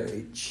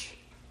marriage,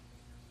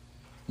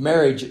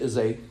 marriage is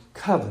a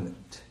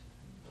covenant.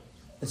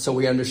 And so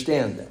we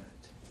understand that.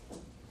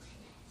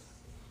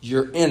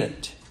 You're in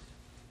it.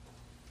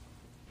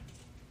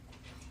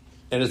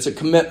 And it's a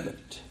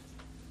commitment.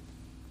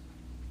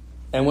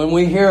 And when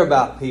we hear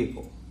about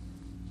people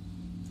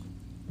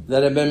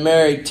that have been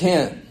married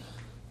 10,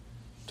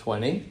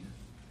 20,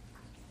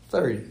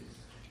 30,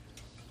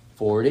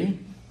 40,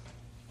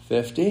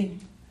 50,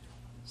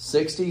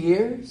 60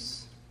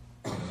 years,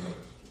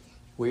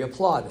 we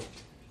applaud it.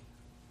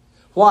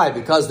 Why?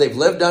 Because they've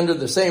lived under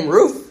the same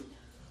roof?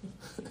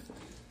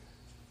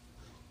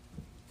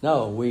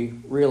 No, we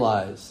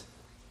realize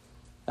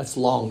that's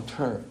long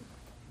term.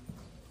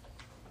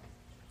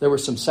 There were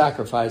some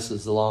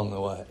sacrifices along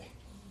the way.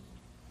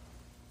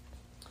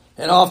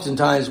 And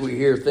oftentimes we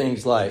hear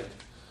things like,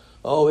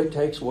 oh, it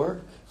takes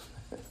work.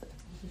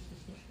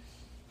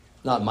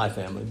 Not in my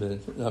family,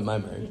 but not my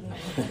marriage.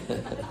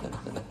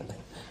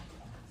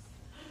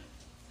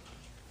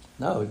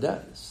 No, it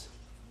does.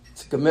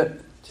 It's a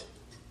commitment.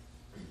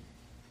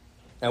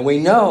 And we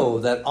know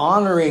that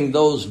honoring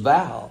those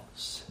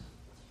vows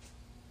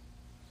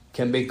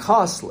can be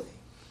costly.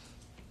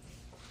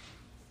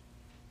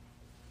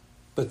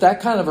 But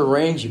that kind of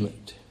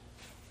arrangement,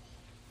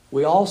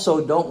 we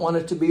also don't want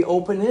it to be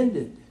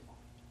open-ended.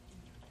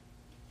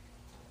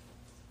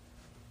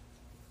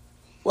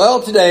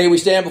 Well, today we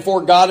stand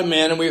before God and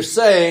men and we're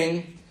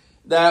saying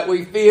that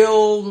we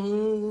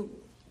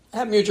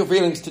have mutual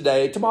feelings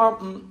today.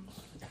 Tomorrow,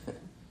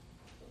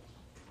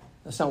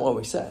 that's not what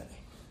we say.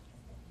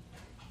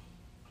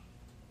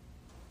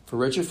 For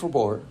richer, for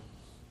poor,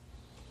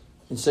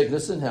 in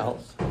sickness and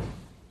health,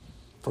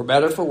 for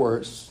better, for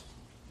worse,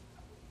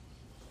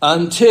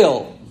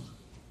 until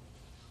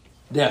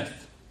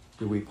death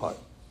do we part.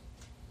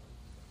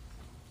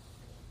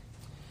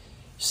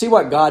 See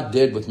what God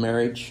did with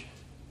marriage?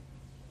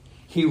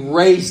 He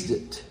raised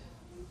it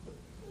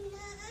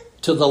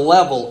to the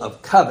level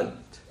of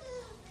covenant.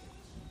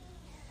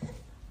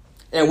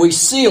 And we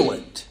seal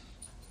it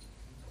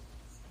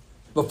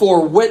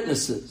before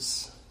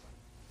witnesses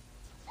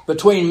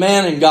between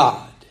man and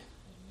God.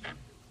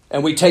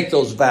 And we take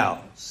those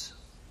vows.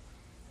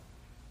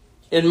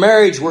 In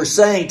marriage, we're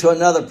saying to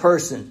another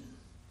person,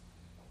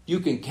 you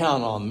can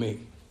count on me.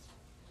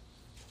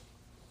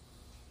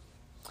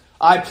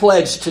 I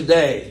pledge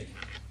today,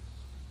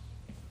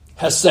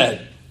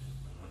 Hesed.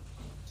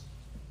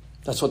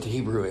 That's what the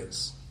Hebrew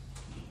is.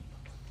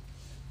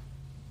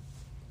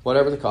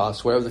 Whatever the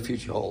cost, whatever the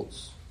future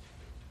holds,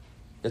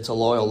 it's a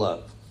loyal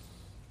love,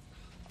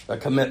 a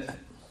commitment.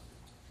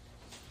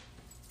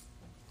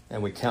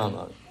 And we count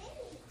on it.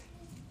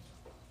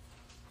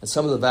 And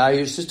some of the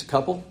values, just a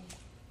couple,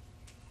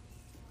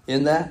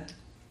 in that,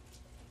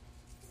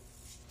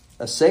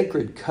 a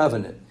sacred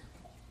covenant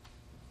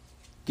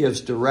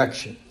gives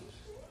direction.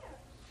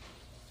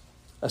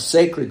 A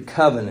sacred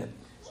covenant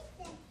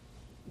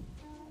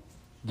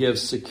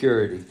gives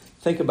security.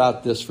 Think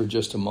about this for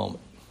just a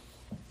moment.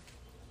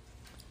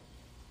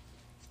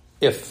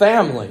 If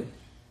family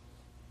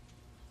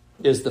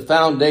is the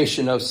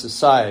foundation of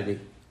society,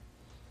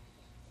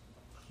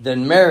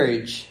 then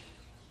marriage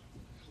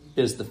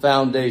is the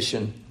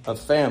foundation of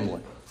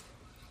family.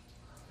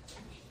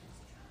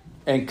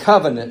 And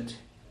covenant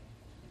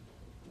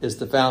is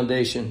the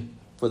foundation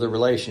for the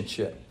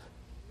relationship.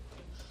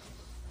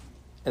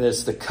 And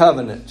it's the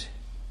covenant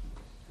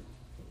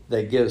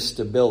that gives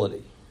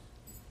stability.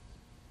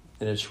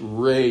 And it's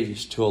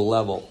raised to a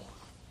level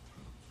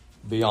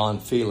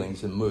beyond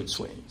feelings and mood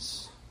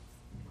swings.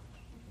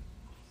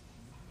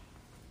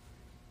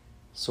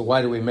 So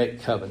why do we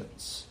make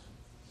covenants?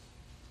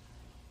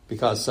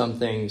 Because some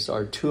things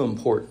are too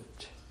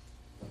important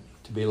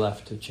to be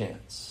left to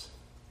chance.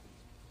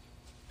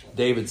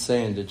 David's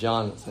saying to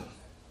Jonathan,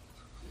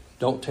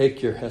 don't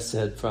take your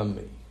Hesed from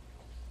me.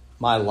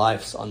 My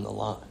life's on the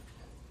line.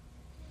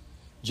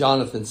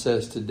 Jonathan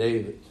says to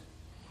David,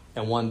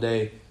 and one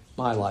day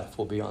my life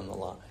will be on the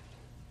line.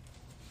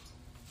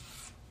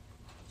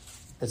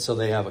 And so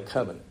they have a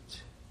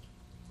covenant.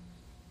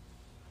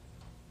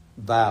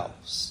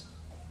 Vows.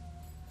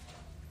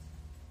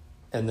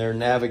 And they're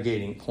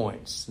navigating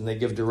points. And they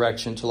give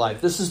direction to life.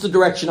 This is the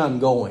direction I'm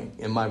going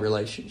in my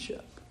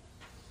relationship.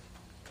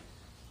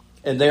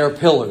 And they are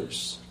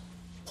pillars.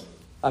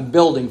 I'm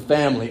building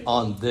family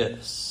on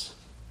this.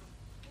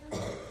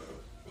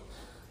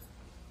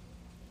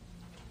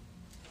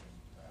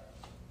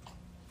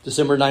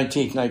 December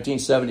 19th,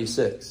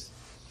 1976.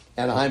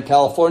 Anaheim,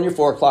 California,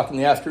 4 o'clock in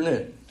the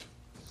afternoon.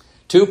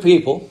 2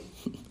 people,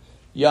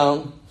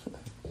 young,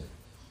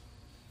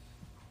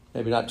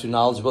 maybe not too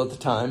knowledgeable at the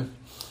time,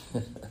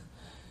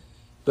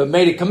 but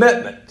made a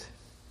commitment,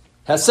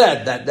 has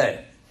said that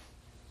day.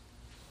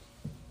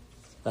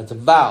 That's a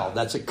vow.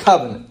 That's a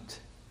covenant.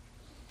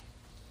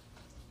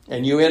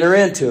 And you enter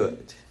into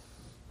it.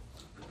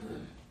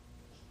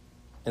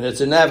 And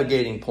it's a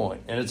navigating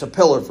point. And it's a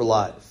pillar for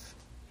life.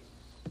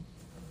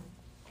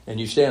 And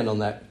you stand on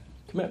that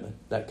commitment,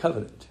 that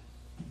covenant.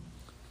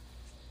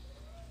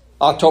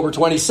 October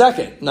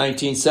 22nd,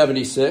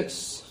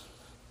 1976.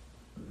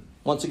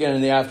 Once again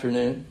in the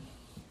afternoon.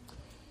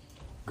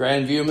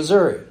 Grandview,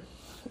 Missouri.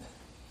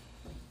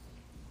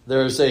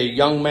 There's a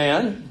young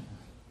man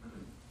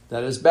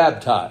that is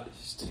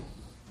baptized.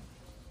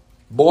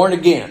 Born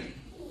again.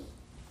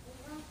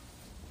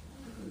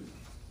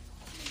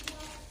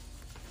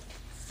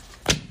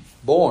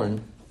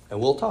 Born, and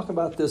we'll talk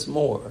about this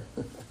more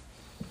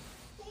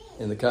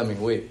in the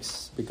coming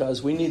weeks,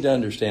 because we need to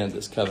understand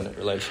this covenant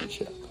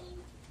relationship.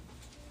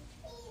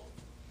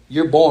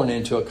 You're born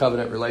into a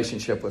covenant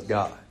relationship with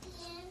God.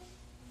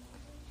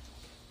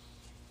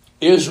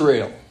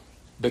 Israel,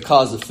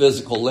 because of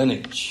physical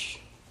lineage,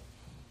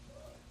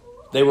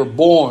 they were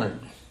born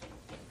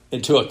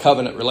into a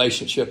covenant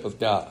relationship with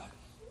God.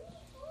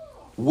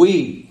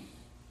 We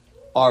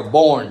are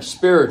born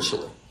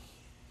spiritually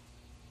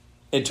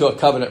into a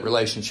covenant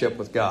relationship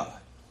with God.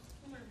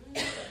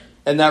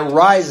 And that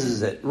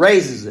raises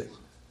it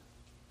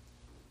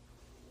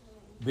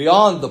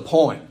beyond the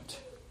point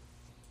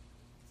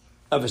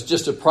of it's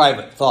just a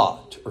private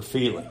thought or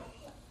feeling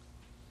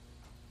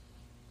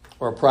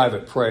or a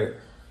private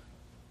prayer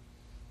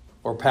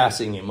or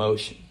passing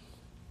emotion.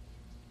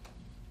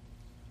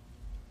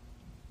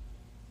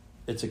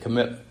 It's a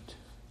commitment.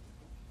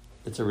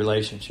 It's a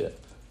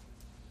relationship.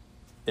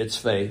 It's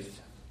faith.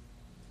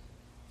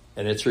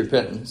 And it's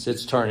repentance.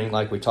 It's turning,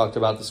 like we talked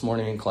about this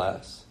morning in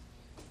class.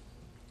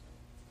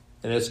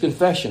 And it's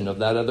confession of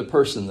that other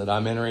person that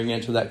I'm entering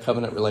into that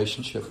covenant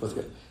relationship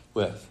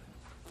with.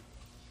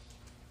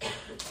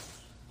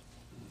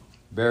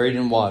 Buried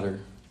in water,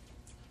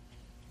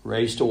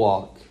 raised to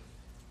walk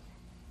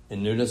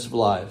in newness of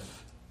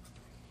life,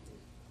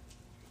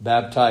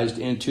 baptized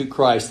into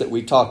Christ that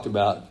we talked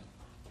about.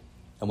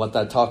 And what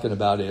that's talking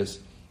about is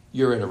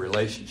you're in a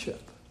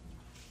relationship.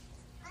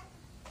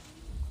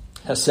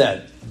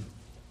 Hesed.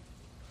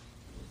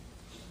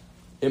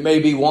 It may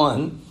be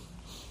one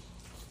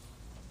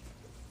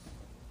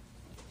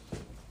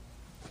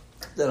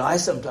that I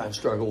sometimes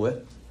struggle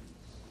with,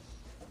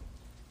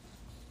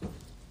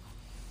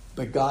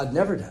 but God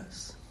never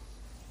does.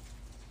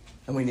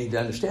 And we need to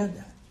understand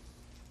that.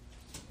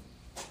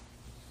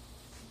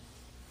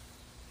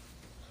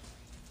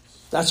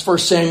 That's 1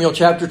 Samuel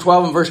chapter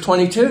 12 and verse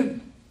 22.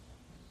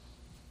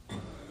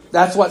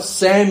 That's what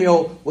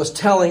Samuel was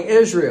telling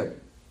Israel.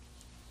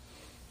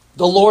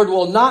 The Lord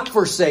will not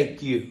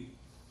forsake you.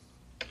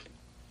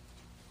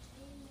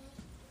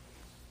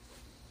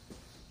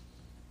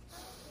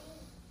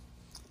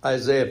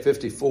 Isaiah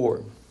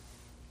 54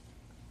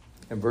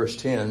 and verse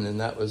 10, and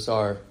that was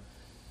our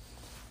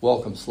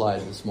welcome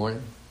slide this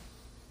morning.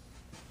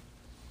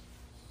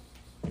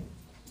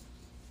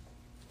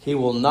 He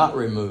will not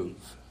remove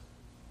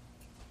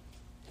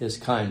his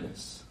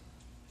kindness,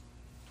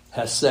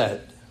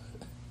 hesed,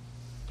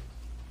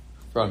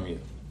 from you.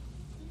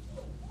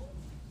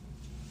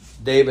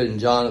 David and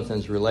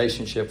Jonathan's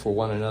relationship for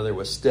one another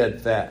was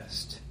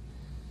steadfast,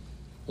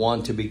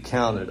 one to be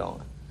counted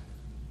on.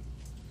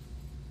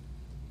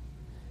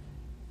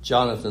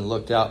 Jonathan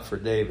looked out for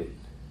David.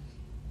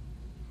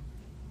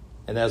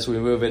 And as we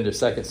move into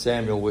 2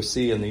 Samuel, we'll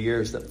see in the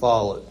years that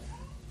followed,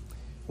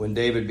 when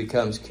David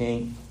becomes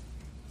king,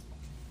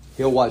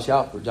 he'll watch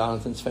out for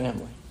Jonathan's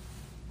family.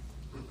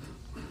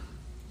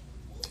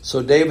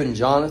 So David and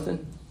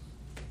Jonathan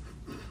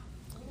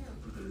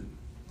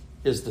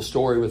is the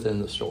story within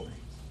the story.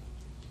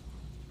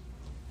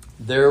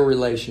 Their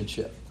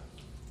relationship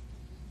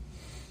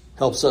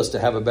helps us to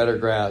have a better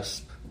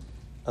grasp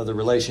of the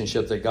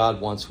relationship that God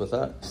wants with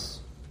us.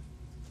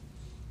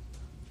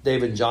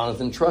 David and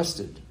Jonathan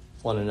trusted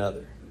one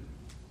another.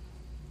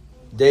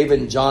 David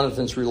and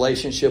Jonathan's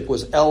relationship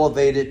was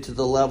elevated to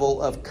the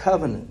level of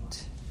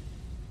covenant.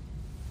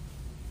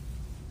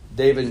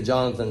 David and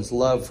Jonathan's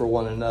love for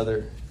one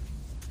another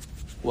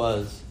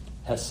was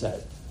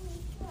hesed.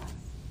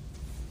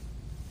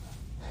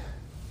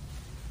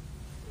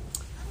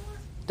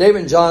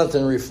 David and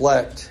Jonathan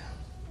reflect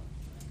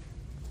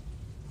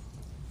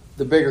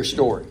the bigger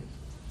story.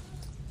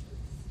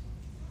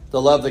 The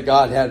love that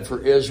God had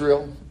for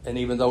Israel, and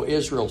even though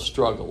Israel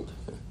struggled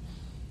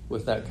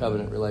with that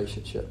covenant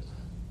relationship.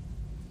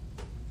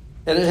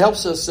 And it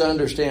helps us to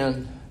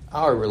understand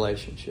our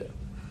relationship.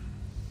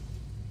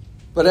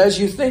 But as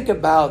you think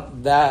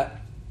about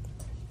that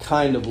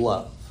kind of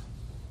love,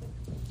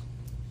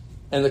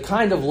 and the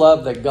kind of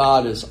love that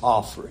God is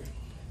offering,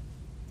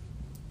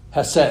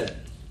 Hesed,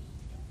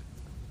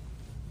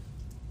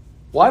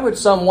 why would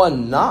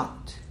someone not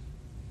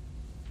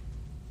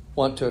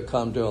want to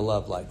come to a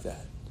love like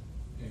that?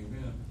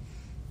 Amen.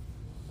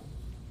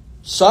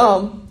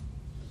 Some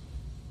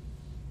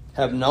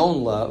have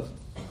known love,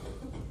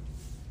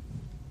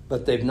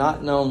 but they've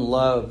not known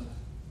love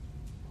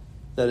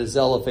that is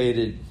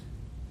elevated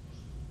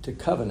to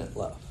covenant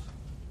love.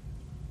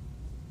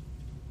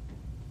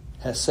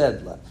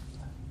 Hesed love.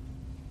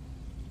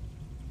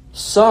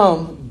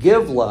 Some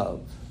give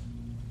love,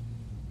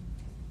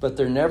 but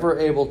they're never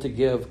able to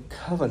give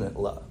covenant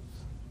love,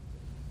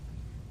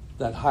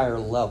 that higher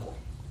level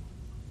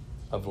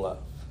of love.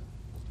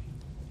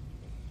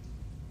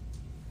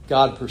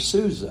 God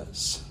pursues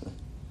us,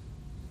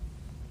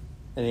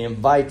 and He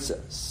invites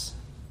us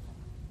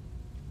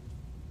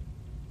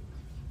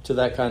to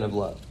that kind of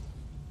love,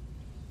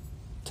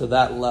 to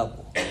that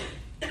level.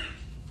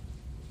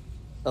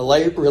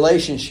 A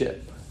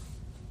relationship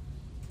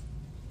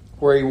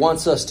where He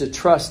wants us to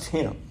trust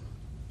Him,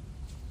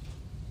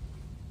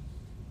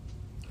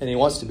 and He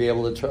wants to be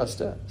able to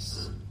trust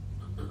us.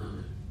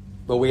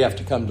 But we have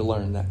to come to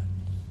learn that.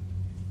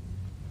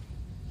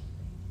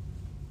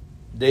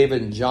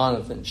 David and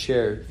Jonathan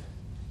shared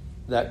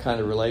that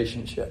kind of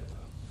relationship.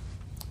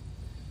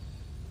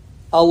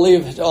 I'll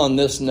leave it on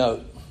this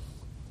note.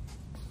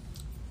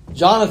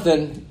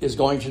 Jonathan is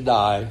going to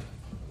die,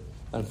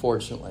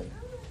 unfortunately,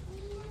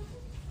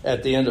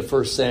 at the end of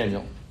 1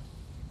 Samuel.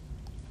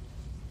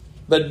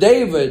 But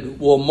David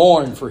will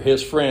mourn for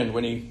his friend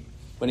when he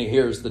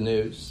hears the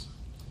news.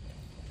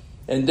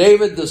 And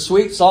David, the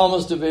sweet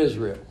psalmist of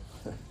Israel,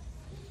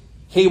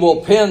 he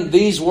will pen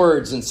these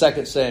words in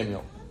 2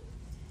 Samuel,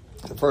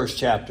 the first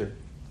chapter,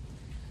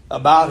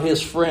 about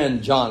his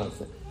friend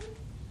Jonathan.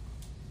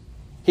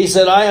 He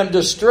said, I am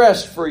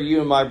distressed for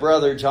you, my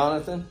brother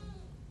Jonathan.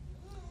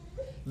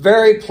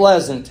 Very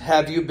pleasant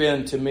have you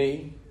been to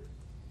me.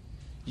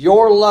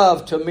 Your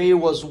love to me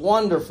was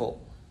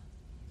wonderful,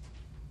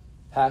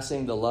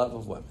 passing the love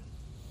of women.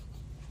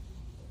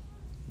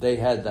 They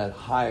had that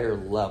higher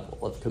level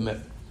of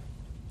commitment,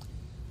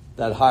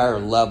 that higher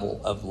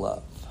level of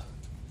love,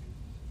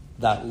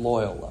 that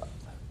loyal love.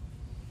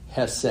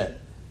 Hesed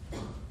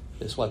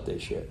is what they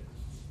shared.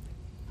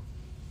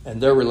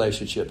 And their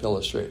relationship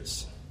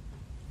illustrates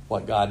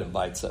what God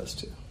invites us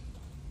to.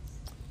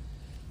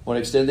 I want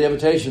to extend the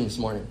invitation this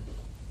morning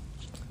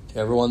to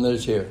everyone that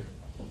is here.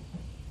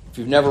 If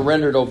you've never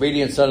rendered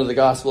obedience unto the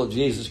gospel of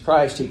Jesus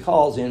Christ, He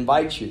calls, He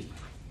invites you.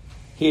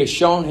 He has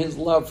shown His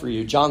love for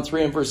you. John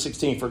 3 and verse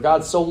 16, for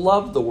God so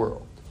loved the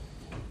world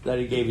that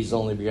He gave His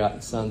only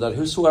begotten Son, that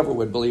whosoever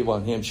would believe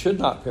on Him should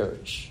not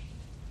perish,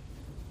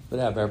 but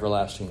have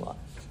everlasting life.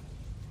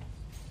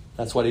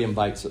 That's what He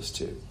invites us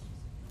to.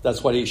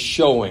 That's what He's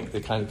showing,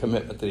 the kind of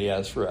commitment that He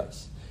has for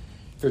us.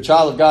 If you're a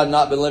child of God and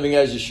not been living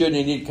as you should, and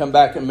you need to come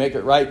back and make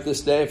it right this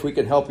day, if we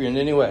can help you in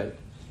any way,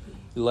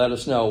 you let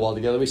us know while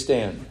together we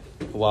stand,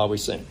 while we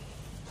sing.